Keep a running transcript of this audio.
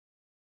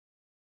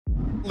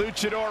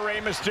Luchador Rey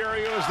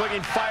Mysterio is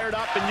looking fired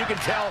up, and you can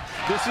tell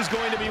this is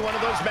going to be one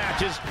of those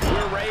matches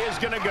where Rey is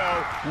going to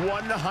go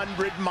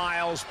 100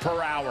 miles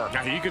per hour.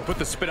 Now, you can put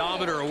the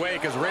speedometer away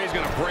because Rey's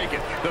going to break it.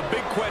 The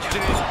big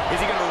question is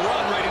he going to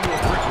run right into a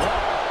brick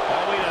wall?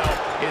 All we know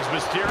is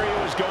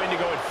Mysterio is going to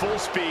go at full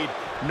speed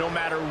no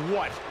matter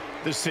what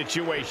the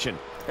situation.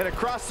 And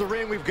across the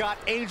ring, we've got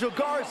Angel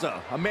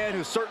Garza, a man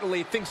who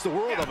certainly thinks the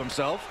world of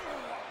himself.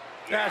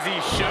 As he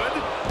should.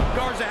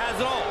 Garza has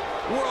it all.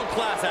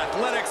 World-class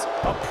athletics,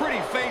 a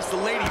pretty face the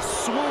ladies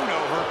swoon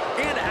over,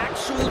 and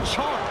actual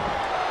charm.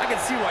 I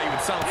can see why you would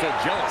sound so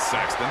jealous,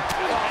 Saxton.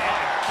 Oh,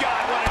 my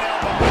God, what an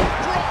elbow.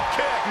 Drop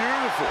kick.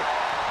 Beautiful.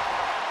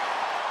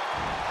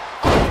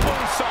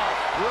 Moonsault.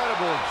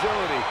 Incredible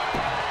agility.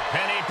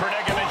 Penny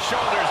predicament,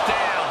 shoulders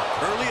down.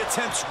 Early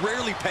attempts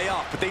rarely pay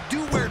off, but they do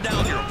wear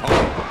down your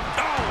opponent.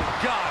 Oh,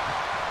 God.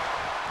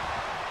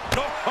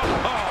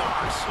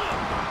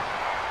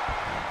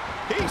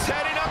 He's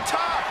heading up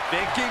top.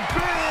 Thinking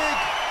big.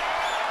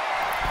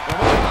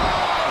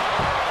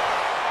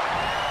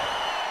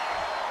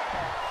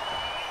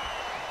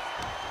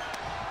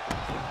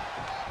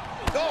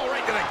 Oh,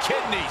 right to the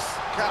kidneys.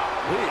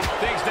 Golly.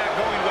 Things not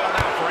going well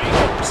now for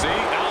Angel. See,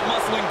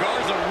 out-muscling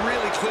Garza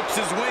really clips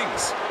his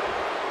wings.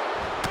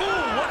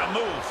 Ooh, what a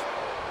move.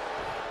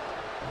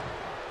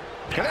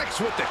 Connects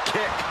with the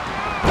kick.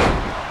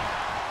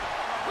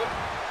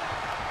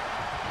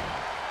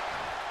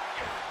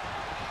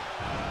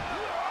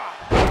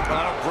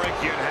 That'll break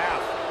you in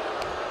half.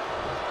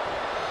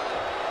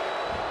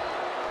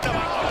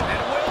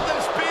 And will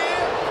this be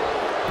it?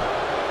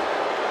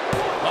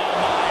 Oh,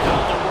 my.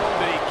 How in the world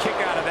did he kick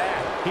out of that?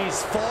 He's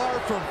far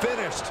from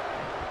finished.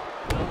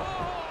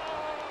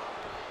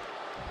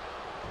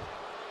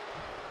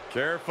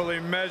 Carefully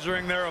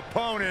measuring their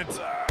opponent.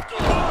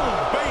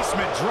 Oh,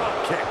 basement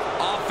drop kick.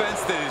 Offense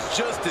that is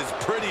just as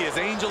pretty as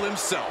Angel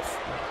himself.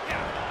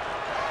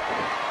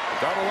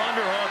 Double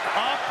underhook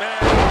up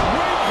and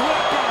wing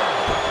whipper.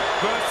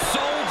 The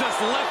soul just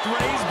left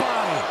Rey's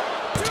body.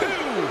 2, 3,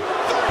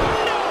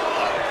 No!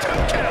 2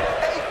 count.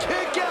 A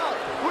kick out.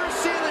 We're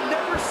seeing the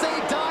never say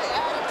die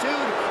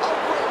attitude of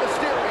Rey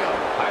Mysterio.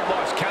 I've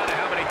lost count of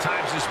how many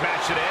times this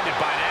match should have ended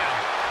by now.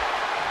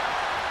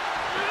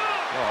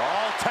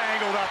 all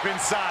tangled up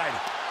inside.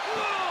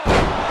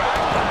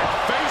 Backpack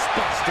face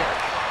buster.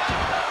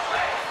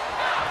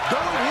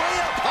 Going way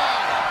up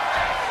high.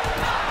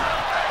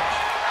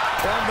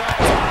 From the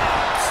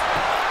tops.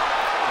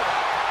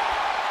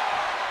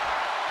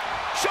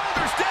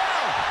 Shoulders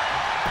down.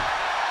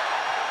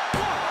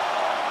 1,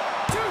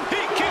 2.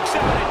 He kicks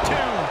out at 2.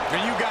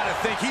 And you got to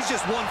think he's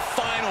just one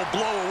final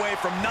blow away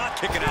from not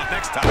kicking out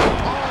next time.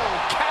 Oh,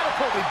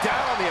 catapulted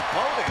down on the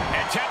opponent.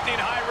 Attempting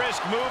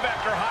high-risk move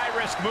after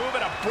high-risk move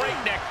at a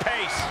breakneck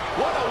pace.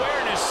 What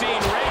awareness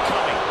seeing Rey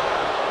coming.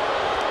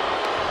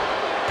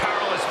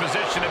 Powerless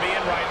position to be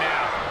in right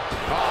now.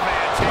 Oh,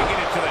 man, taking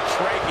it to the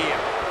trachea.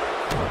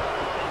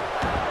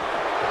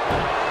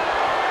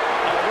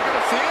 We're going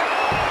to see it.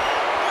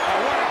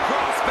 What a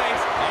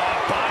crossface. Oh,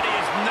 body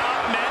is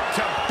not meant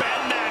to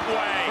bend that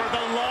way. For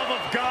the love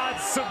of God,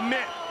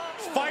 submit.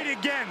 Fight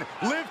again.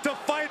 Live to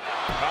fight.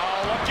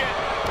 Oh, look at...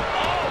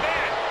 Oh,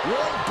 man.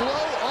 One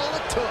blow, all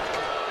it took.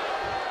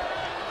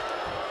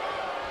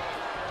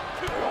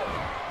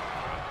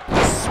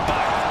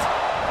 Spiked.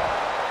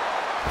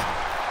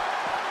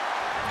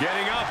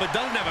 Getting up, but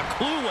doesn't have a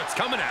clue what's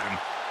coming at him.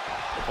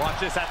 Watch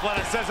this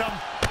athleticism.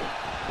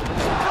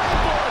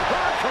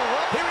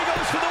 Here he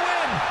goes for the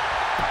win.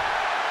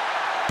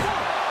 1,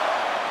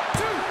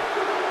 2,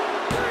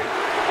 3.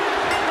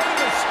 Rey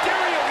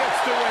Mysterio gets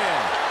the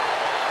win.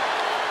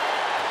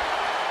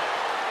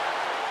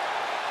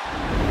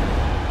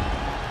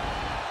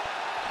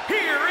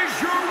 Here is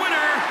your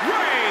winner,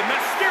 Rey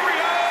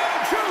Mysterio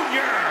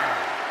Jr.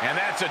 And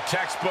that's a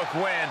textbook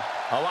win.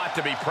 A lot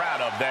to be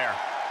proud of there.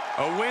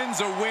 A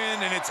win's a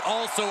win, and it's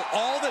also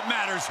all that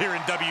matters here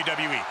in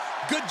WWE.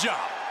 Good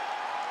job.